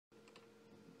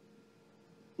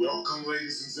Welcome,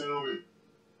 ladies and gentlemen.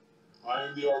 I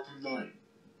am the Arkham Knight.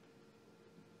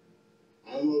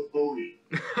 I love voting.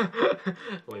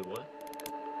 Wait, what?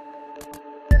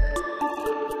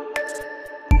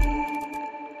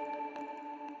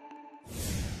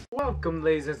 Welcome,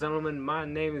 ladies and gentlemen. My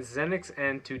name is Zenix,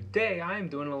 and today I am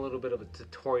doing a little bit of a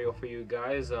tutorial for you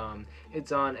guys.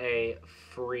 It's on a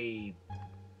free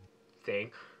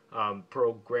thing,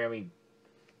 programming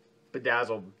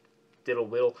bedazzle diddle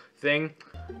will thing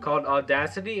called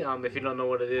Audacity. If you don't know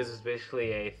what it is, it's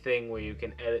basically a thing where you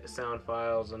can edit sound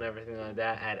files and everything like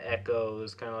that, add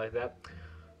echoes, kind of like that.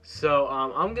 So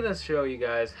I'm gonna show you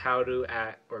guys how to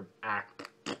act.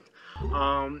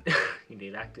 You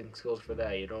need acting skills for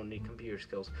that. You don't need computer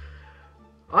skills.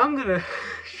 I'm gonna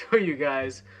show you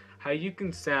guys how you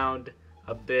can sound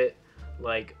a bit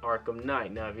like Arkham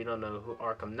Knight. Now, if you don't know who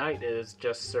Arkham Knight is,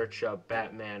 just search up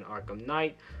Batman Arkham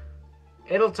Knight.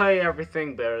 It'll tell you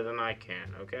everything better than I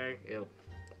can, okay?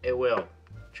 It will.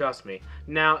 Trust me.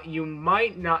 Now, you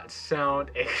might not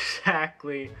sound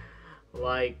exactly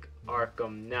like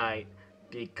Arkham Knight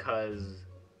because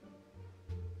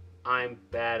I'm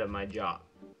bad at my job.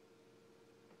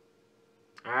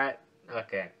 Alright?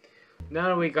 Okay. Now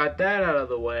that we got that out of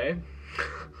the way,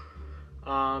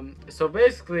 so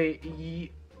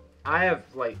basically, I have,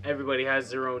 like, everybody has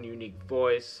their own unique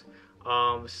voice.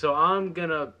 So I'm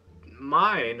gonna,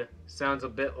 mine sounds a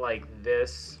bit like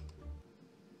this.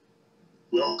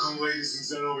 Welcome, ladies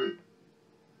and gentlemen.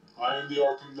 I am the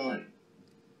Arkham Knight.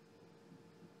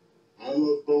 I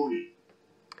love voting.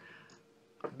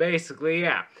 Basically,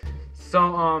 yeah.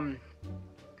 So,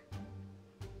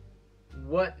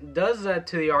 what does that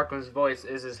to the Arkham's voice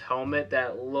is his helmet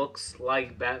that looks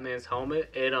like Batman's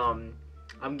helmet.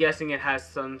 I'm guessing it has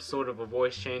some sort of a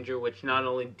voice changer which not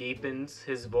only deepens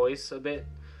his voice a bit,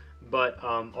 but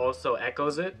also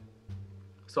echoes it.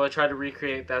 So I tried to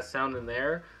recreate that sound in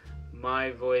there.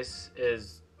 My voice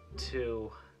is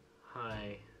too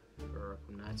high for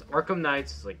Arkham Knights. Arkham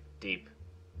Knights is like deep,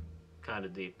 kind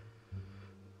of deep.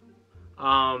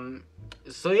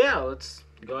 So yeah, let's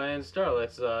go ahead and start.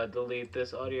 Let's delete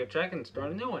this audio track and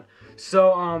start a new one.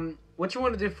 So what you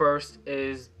want to do first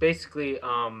is basically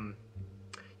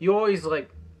you always like,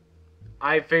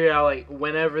 I figured out, like,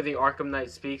 whenever the Arkham Knight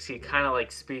speaks, he kind of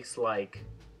like speaks like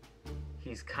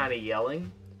he's kind of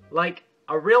yelling, like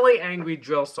a really angry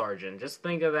drill sergeant. Just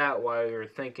think of that while you're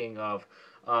thinking of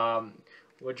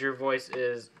what your voice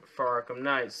is for Arkham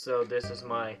Knight. So this is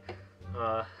my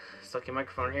sucky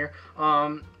microphone here.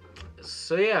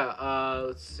 So yeah,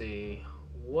 let's see,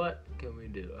 what can we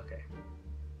do? Okay.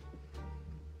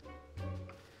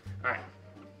 All right.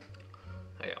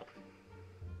 There you go.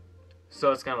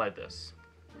 So it's kind of like this.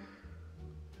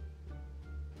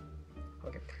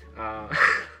 Okay.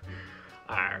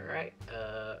 Alright.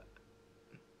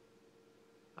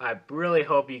 I really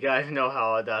hope you guys know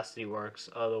how Audacity works.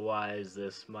 Otherwise,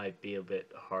 this might be a bit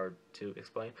hard to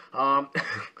explain.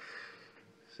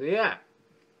 So yeah.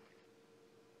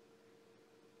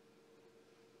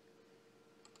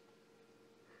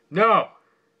 No!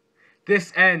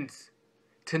 This ends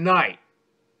tonight.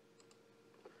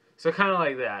 So kind of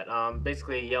like that.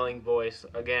 Basically a yelling voice.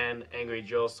 Again, angry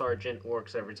drill sergeant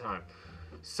works every time.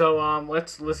 So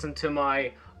let's listen to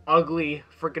my ugly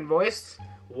freaking voice.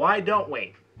 Why don't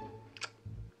we?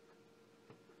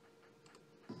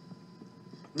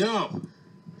 No,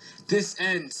 this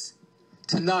ends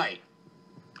tonight.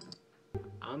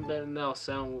 I'm betting that'll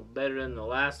sound better than the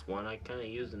last one. I kind of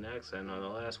used an accent on the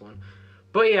last one.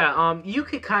 But yeah, you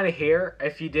could kind of hear,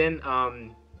 if you didn't,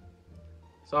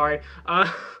 sorry,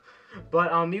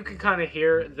 but you can kind of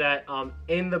hear that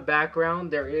in the background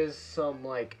there is some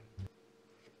like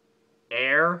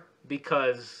air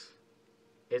because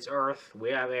it's Earth.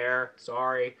 We have air.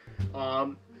 Sorry.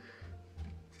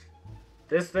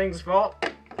 This thing's fault,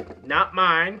 not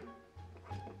mine.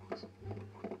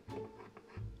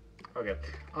 Okay.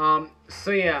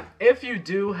 So yeah, if you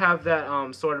do have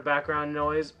that sort of background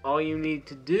noise, all you need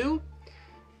to do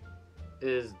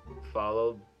is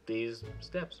follow these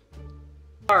steps.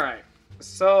 Alright,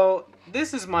 so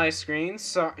this is my screen.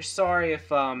 Sorry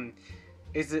if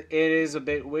it is a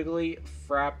bit wiggly.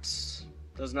 Fraps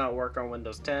does not work on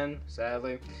Windows 10,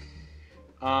 sadly.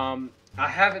 I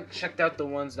haven't checked out the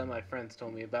ones that my friends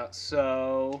told me about,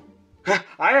 so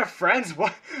I have friends?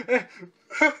 What?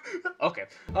 Okay.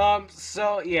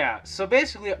 So yeah, so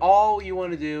basically all you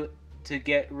want to do to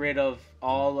get rid of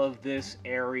all of this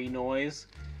airy noise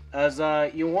is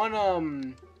you want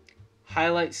to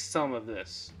highlight some of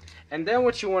this, and then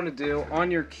what you want to do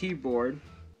on your keyboard,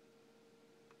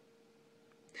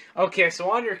 okay,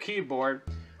 so on your keyboard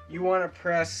you want to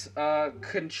press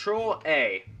Control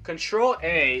A. Control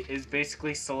A is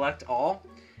basically select all,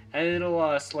 and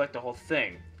it'll select the whole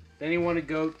thing. Then you want to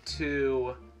go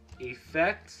to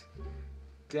Effect,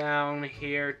 down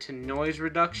here to Noise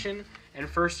Reduction, and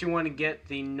first you want to get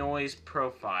the noise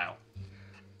profile.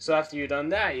 So after you've done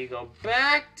that, you go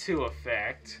back to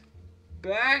Effect,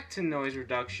 back to Noise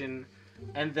Reduction,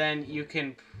 and then you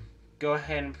can go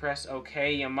ahead and press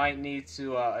OK. You might need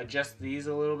to adjust these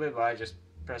a little bit, but I just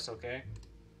press OK.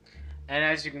 And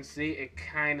as you can see, it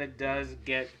kind of does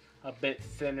get a bit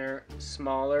thinner,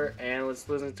 smaller, and let's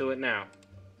listen to it now.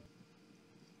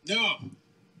 No,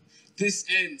 this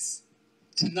ends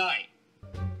tonight.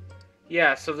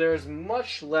 Yeah, so there's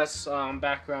much less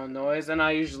background noise, and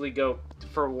I usually go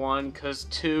for 1 because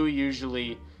 2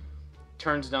 usually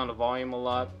turns down the volume a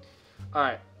lot.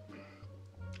 Alright,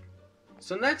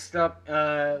 so next up,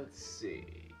 let's see,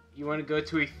 you want to go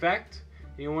to Effect,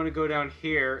 and you want to go down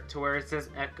here to where it says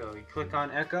Echo. You click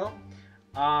on Echo.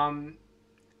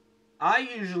 I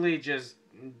usually just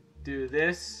do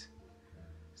this,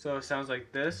 so it sounds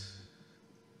like this.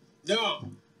 No,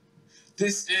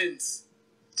 this ends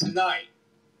tonight.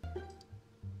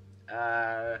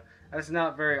 That's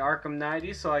not very Arkham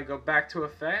Knight-y, so I go back to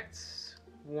Effects,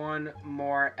 1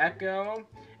 more Echo,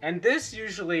 and this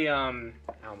usually, ow,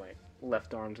 my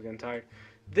left arm's getting tired.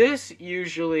 This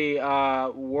usually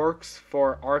works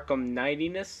for Arkham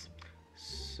Knight-iness,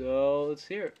 so let's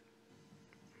hear it.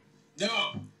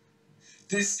 No,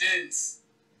 this ends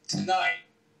tonight.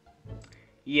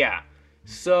 Yeah,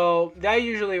 so that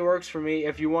usually works for me.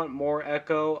 If you want more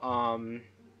echo,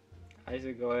 I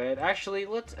say go ahead. Actually,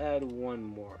 let's add 1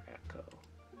 more echo.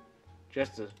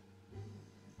 Just to...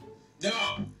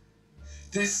 No,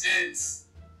 this ends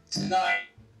tonight.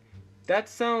 That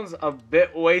sounds a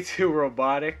bit way too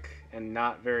robotic and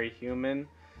not very human.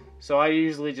 So I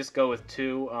usually just go with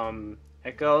 2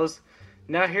 echoes.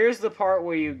 Now here's the part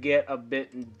where you get a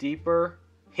bit deeper.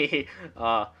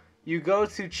 You go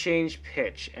to change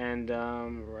pitch and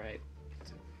right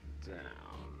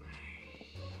down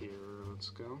here, let's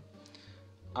go.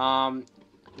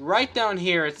 Right down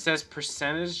here it says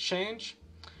percentage change.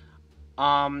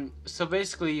 So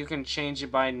basically you can change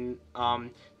it by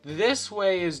this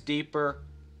way is deeper,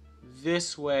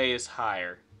 this way is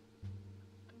higher.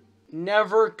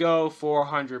 Never go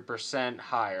 400%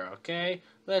 higher, okay?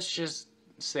 Let's just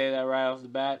say that right off the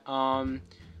bat.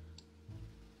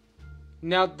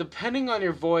 Now, depending on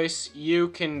your voice, you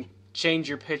can change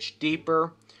your pitch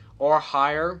deeper or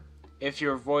higher if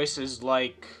your voice is,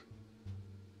 like,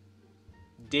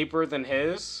 deeper than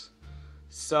his.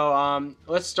 So,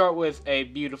 let's start with a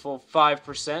beautiful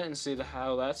 5% and see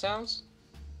how that sounds.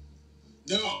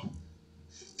 No,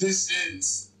 this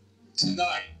ends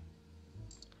tonight.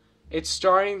 It's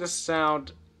starting to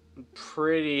sound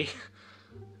pretty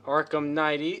Arkham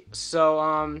Knight-y.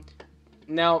 So,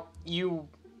 now, you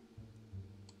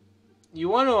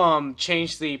want to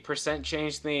change the percent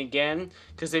change thing again,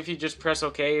 because if you just press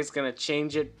OK, it's going to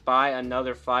change it by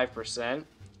another 5%.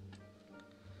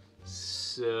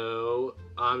 So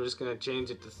I'm just going to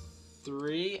change it to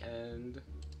 3 and...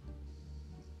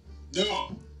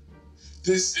 No,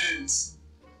 this ends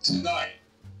tonight.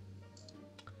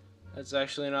 That's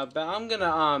actually not bad. I'm going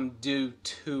to do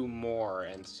 2 more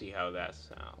and see how that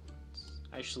sounds.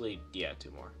 Actually, yeah, 2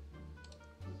 more.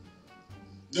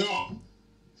 No,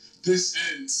 this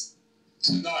ends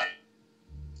tonight.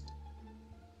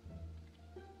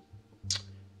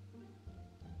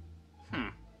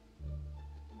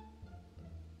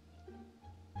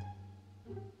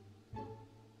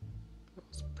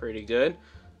 That's pretty good.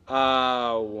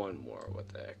 1 more. What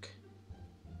the heck?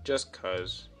 Just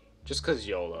cause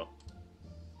YOLO.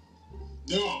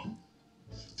 No,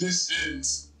 this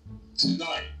ends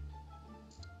tonight.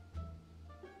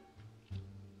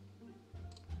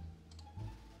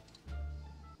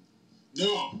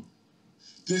 No,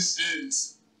 this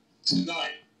ends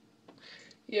tonight.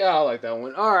 Yeah, I like that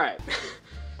one. Alright.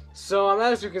 So,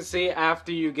 as you can see,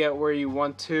 after you get where you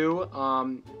want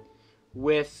to,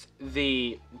 with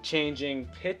the changing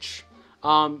pitch,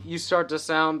 you start to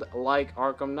sound like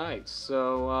Arkham Knight.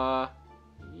 So,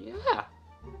 yeah.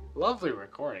 Lovely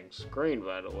recording screen,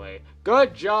 by the way.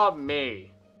 Good job,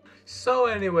 me. So,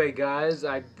 anyway, guys,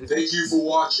 Thank you for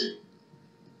watching.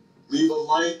 Leave a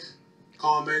like,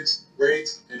 comment,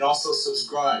 rate, and also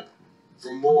subscribe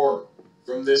for more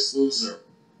from this loser.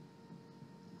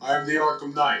 I am the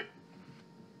Arkham Knight.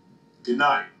 Good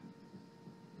night.